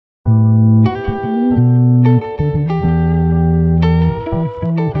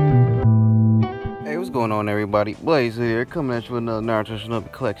everybody? BlazeHood here, coming at you with another Naruto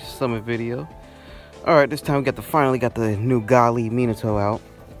Shinobi collection summit video. Alright, this time we finally got the new God Lead Minato out.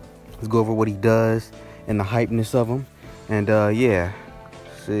 Let's go over what he does and the hypeness of him. And yeah,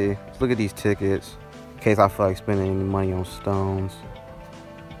 see, let's look at these tickets in case I feel like spending any money on stones.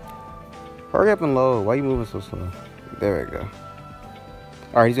 Hurry up and load. Why are you moving so slow? There we go.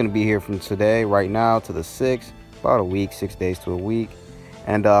 Alright, he's gonna be here from today, right now, to the 6th, about a week, 6 days to a week.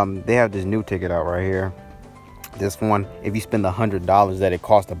 And they have this new ticket out right here. This one, if you spend the $100 that it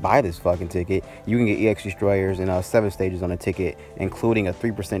costs to buy this fucking ticket, you can get EX Destroyers and 7 stages on the ticket, including a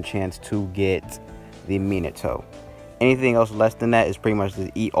 3% chance to get the Minato. Anything else less than that is pretty much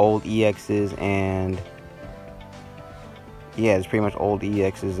the old EXs, and yeah, it's pretty much old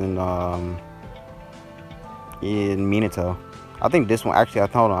EXs and in Minato. I think this one, actually,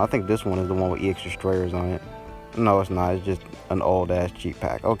 hold on, I think this one is the one with EX Destroyers on it. No, it's not. It's just an old-ass cheap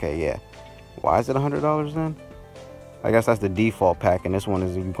pack. Okay, yeah. Why is it $100 then? I guess that's the default pack, and this one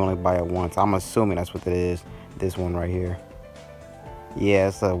is you can only buy it once. I'm assuming that's what it is. This one right here. Yeah,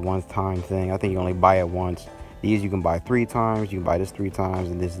 it's a one-time thing. I think you only buy it once. These you can buy 3 times. You can buy this 3 times,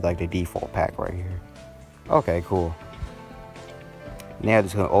 and this is like the default pack right here. Okay, cool. And they have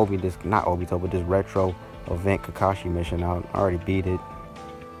this not Obito, but this retro event Kakashi mission out. I already beat it.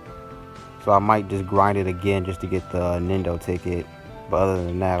 So I might just grind it again just to get the Nendo ticket. But other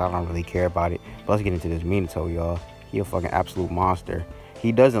than that, I don't really care about it. But let's get into this Minato, y'all. He a fucking absolute monster.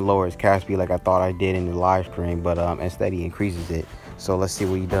 He doesn't lower his cast speed like I thought I did in the live stream, but instead he increases it. So let's see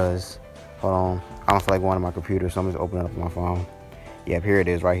what he does. Hold on. I don't feel like going on my computer, so I'm just opening up my phone. Yep, here it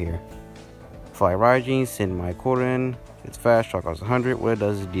is right here. Fly Raijin, send my Korin. It's fast, shot costs 100. What it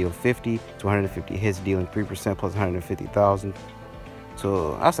does is deal 50 to 150 hits, dealing 3% plus 150,000.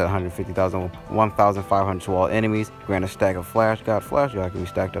 So I said 150,000, 1,500 to all enemies. Grant a stack of Flash God. Flash God can be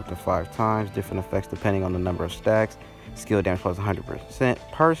stacked up to 5 times. Different effects depending on the number of stacks. Skill damage plus 100%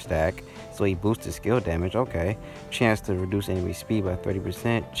 per stack. So he boosts his skill damage. Okay. Chance to reduce enemy speed by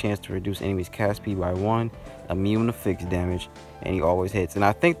 30%. Chance to reduce enemy's cast speed by 1. Immune to fixed damage. And he always hits. And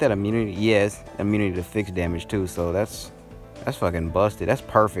I think that immunity, yes, immunity to fixed damage too. So that's fucking busted. That's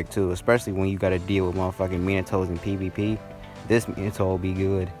perfect too. Especially when you got to deal with motherfucking Minatos in PvP. This Minato will be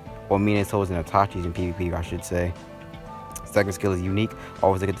good. Or Minatos and Itachi's in PvP, I should say. Second skill is unique.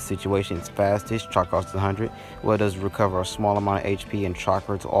 Always look at the situation. It's fastest. Chakra costs 100. What it does is recover a small amount of HP and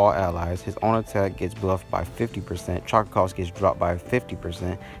chakra to all allies. His own attack gets buffed by 50%. Chakra cost gets dropped by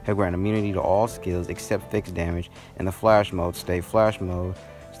 50%. He'll grant immunity to all skills except fixed damage. In the flash mode, stay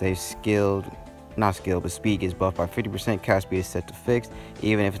skilled. Not skilled, but speed gets buffed by 50%. Cast speed is set to fixed,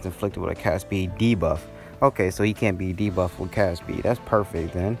 even if it's inflicted with a cast speed debuff. Okay, so he can't be debuffed with cast speed. That's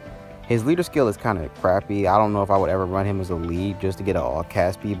perfect then. His leader skill is kind of crappy. I don't know if I would ever run him as a lead just to get a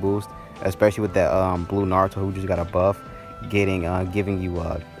cast speed boost, especially with that blue Naruto who just got a buff, giving you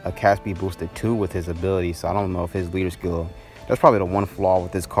a cast speed boost at 2 with his ability. So I don't know if his leader skill. That's probably the one flaw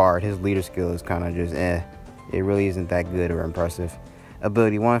with this card. His leader skill is kind of just It really isn't that good or impressive.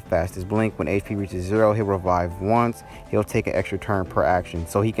 Ability 1, fastest blink. When HP reaches 0, he'll revive once. He'll take an extra turn per action,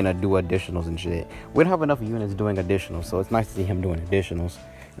 so he can do additionals and shit. We don't have enough units doing additionals, so it's nice to see him doing additionals.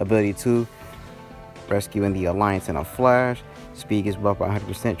 Ability 2, rescuing the Alliance in a flash. Speed gets buffed by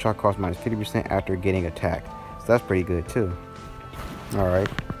 100%. Chakra cost minus 50% after getting attacked. So that's pretty good too. Alright,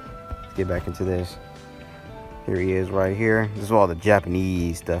 let's get back into this. Here he is right here. This is all the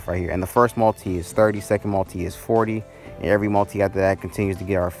Japanese stuff right here. And the first multi is 30, second multi is 40. And every multi after that continues to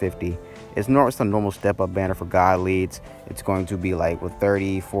get our 50. It's a normal step-up banner for God Leads. It's going to be like with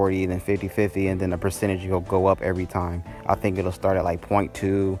 30, 40, then 50, 50, and then the percentage will go up every time. I think it'll start at like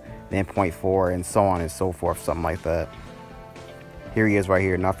 0.2, then 0.4, and so on and so forth, something like that. Here he is right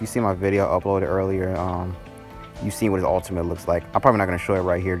here. Now, if you see my video uploaded earlier, you've seen what his ultimate looks like. I'm probably not going to show it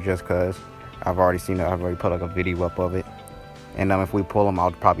right here just because I've already seen it. I've already put like a video up of it. And if we pull him,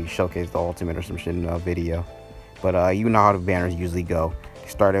 I'll probably showcase the ultimate or some shit in a video. But you know how the banners usually go. They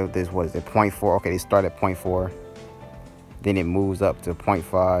started with this, what is it, 0.4? Okay, they start at 0.4. Then it moves up to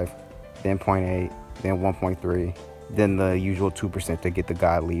 0.5, then 0.8, then 1.3. Then the usual 2% to get the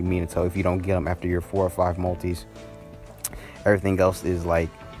God Lead Minato if you don't get them after your 4 or 5 multis. Everything else is like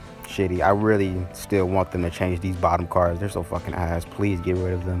shitty. I really still want them to change these bottom cards. They're so fucking ass. Please get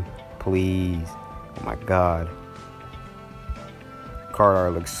rid of them. Please. Oh my god. Card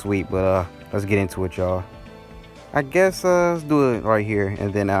art looks sweet, but let's get into it, y'all. I guess let's do it right here,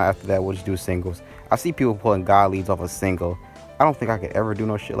 and then after that we'll just do singles. I see people pulling God Leads off a single. I don't think I could ever do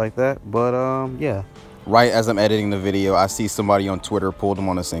no shit like that, but yeah. Right as I'm editing the video, I see somebody on Twitter pulled them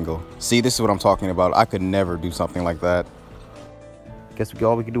on a single. See, this is what I'm talking about. I could never do something like that. Guess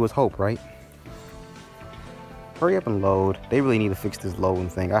all we can do is hope, right? Hurry up and load. They really need to fix this loading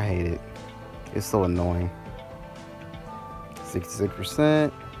thing. I hate it. It's so annoying.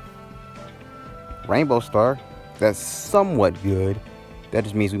 66%. Rainbow Star. That's somewhat good. That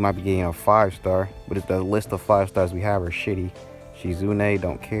just means we might be getting a 5-star. But if the list of 5 stars we have are shitty. Shizune,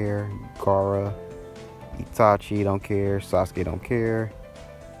 don't care. Gaara. Itachi, don't care. Sasuke, don't care.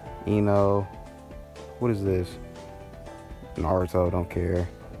 Ino. What is this? Naruto, don't care.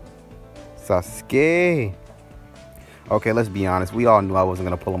 Sasuke. Okay, let's be honest. We all knew I wasn't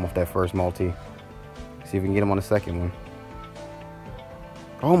going to pull him off that first multi. See if we can get him on the second one.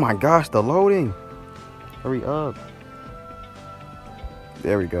 Oh my gosh, the loading. Hurry up.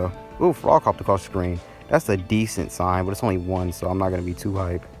 There we go. Ooh, frog hopped across the screen. That's a decent sign, but it's only one, so I'm not going to be too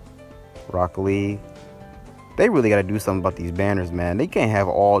hype. Rock Lee. They really got to do something about these banners, man. They can't have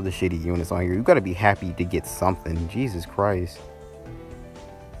all the shitty units on here. You got to be happy to get something. Jesus Christ.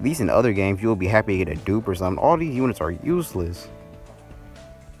 At least in other games, you'll be happy to get a dupe or something. All these units are useless.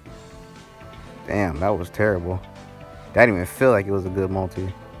 Damn, that was terrible. That didn't even feel like it was a good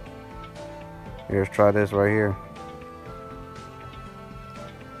multi. Here, let's try this right here.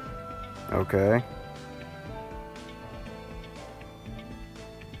 Okay.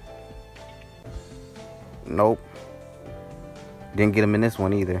 Nope. Didn't get him in this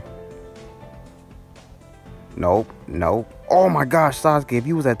one either. Nope. Nope. Oh my gosh, Sasuke, if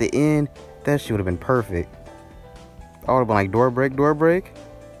you was at the end, that shit would have been perfect. I would have been like, door break, door break.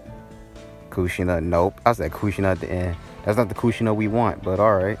 Kushina, nope. I said Kushina at the end. That's not the Kushina we want, but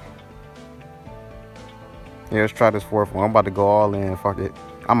alright. Yeah, let's try this fourth one. I'm about to go all in. Fuck it.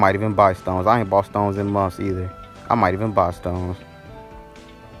 I might even buy stones. I ain't bought stones in months either. I might even buy stones.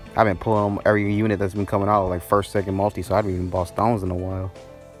 I've been pulling every unit that's been coming out like first, second multi, so I haven't even bought stones in a while.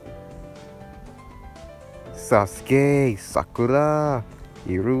 Sasuke, Sakura,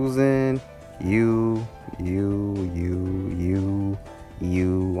 Hiruzen, you.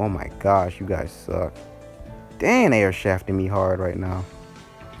 Oh my gosh, you guys suck. Dang, they are shafting me hard right now.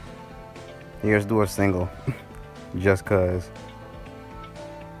 Here, let's do a single. Just cause.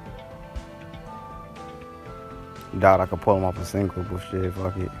 Doubt I could pull him off a single, but shit,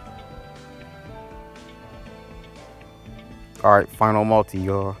 fuck it. Alright, final multi,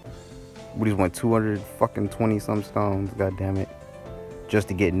 y'all. We just went 220 some stones, god damn it. Just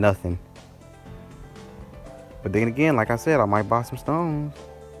to get nothing. But then again, like I said, I might buy some stones.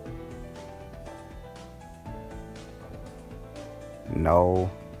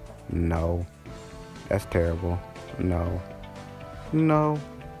 No. No. That's terrible. No. No.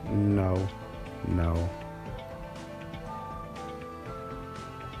 No. No.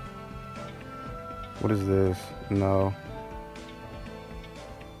 What is this? No.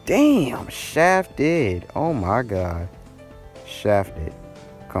 Damn, shafted. Oh my god. Shafted.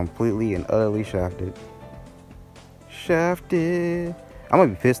 Completely and utterly shafted. Shafted. I'm gonna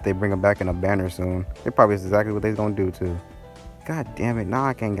be pissed they bring him back in a banner soon. It probably is exactly what they're gonna do too. God damn it, now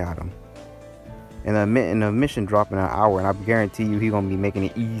I can't got him. And the mission drop in an hour, and I guarantee you he's gonna be making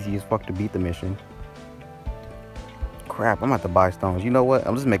it easy as fuck to beat the mission. Crap, I'm gonna have to buy stones. You know what?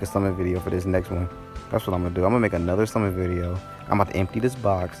 I'm just making a summon video for this next one. That's what I'm gonna do. I'm gonna make another summon video. I'm about to empty this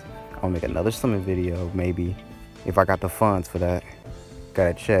box. I'm gonna make another summon video, maybe. If I got the funds for that.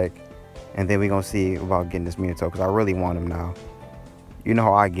 Gotta check. And then we're gonna see about getting this Minato, because I really want him now. You know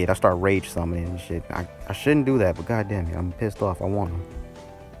how I get. I start rage summoning and shit. I shouldn't do that, but goddamn it, I'm pissed off. I want him.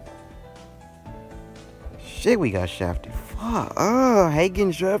 Shit, we got shafted. Fuck. I hate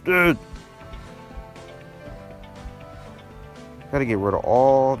getting shafted. Gotta get rid of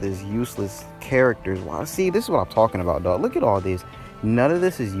all these useless characters. Wow, see, this is what I'm talking about, dog. Look at all this. None of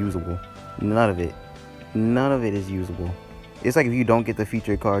this is usable. None of it. None of it is usable. It's like if you don't get the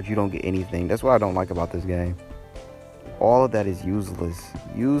feature cards, you don't get anything. That's what I don't like about this game. All of that is useless.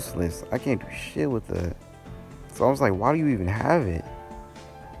 Useless. I can't do shit with that. So I was like, why do you even have it?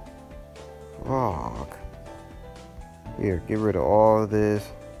 Fuck. Here, get rid of all of this.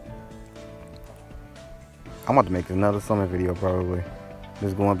 I'm about to make another summon video probably.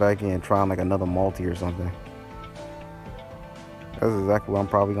 Just going back in, trying like another multi or something. That's exactly what I'm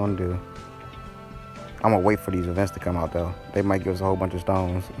probably gonna do. I'm gonna wait for these events to come out though. They might give us a whole bunch of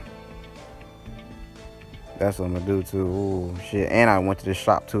stones. That's what I'm gonna do too. Ooh, shit. And I went to the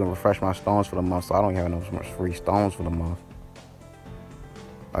shop too and refreshed my stones for the month, so I don't have no much free stones for the month.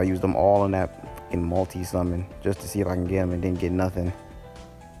 I used them all in that fucking multi-summon just to see if I can get them and didn't get nothing.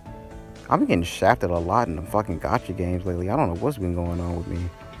 I've been getting shafted a lot in the fucking gacha games lately. I don't know what's been going on with me.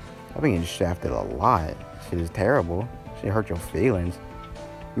 I've been getting shafted a lot. Shit is terrible. Shit hurt your feelings.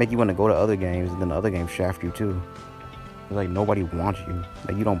 Make you want to go to other games, and then the other games shaft you too. It's like nobody wants you.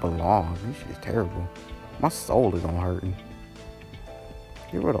 Like you don't belong. This shit is terrible. My soul is on hurting.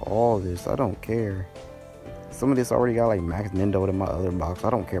 Get rid of all this. I don't care. Some of this already got like max Nindo in my other box. I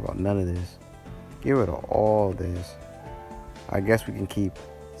don't care about none of this. Get rid of all this. I guess we can keep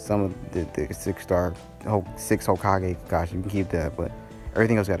some of the 6-star 6 Hokage Kakashi. You can keep that, but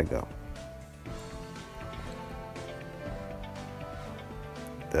everything else gotta go.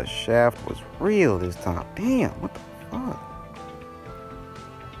 The shaft was real this time. Damn, what the fuck?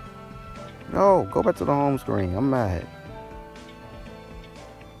 No, go back to the home screen. I'm mad.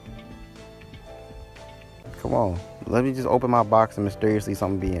 Come on. Let me just open my box and mysteriously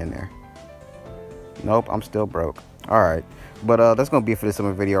something be in there. Nope, I'm still broke. Alright. But that's going to be it for this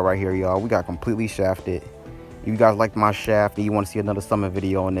summon video right here, y'all. We got completely shafted. If you guys liked my shaft and you want to see another summon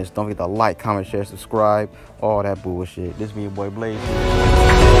video on this, don't forget to like, comment, share, subscribe. All that bullshit. This be your boy Blaze.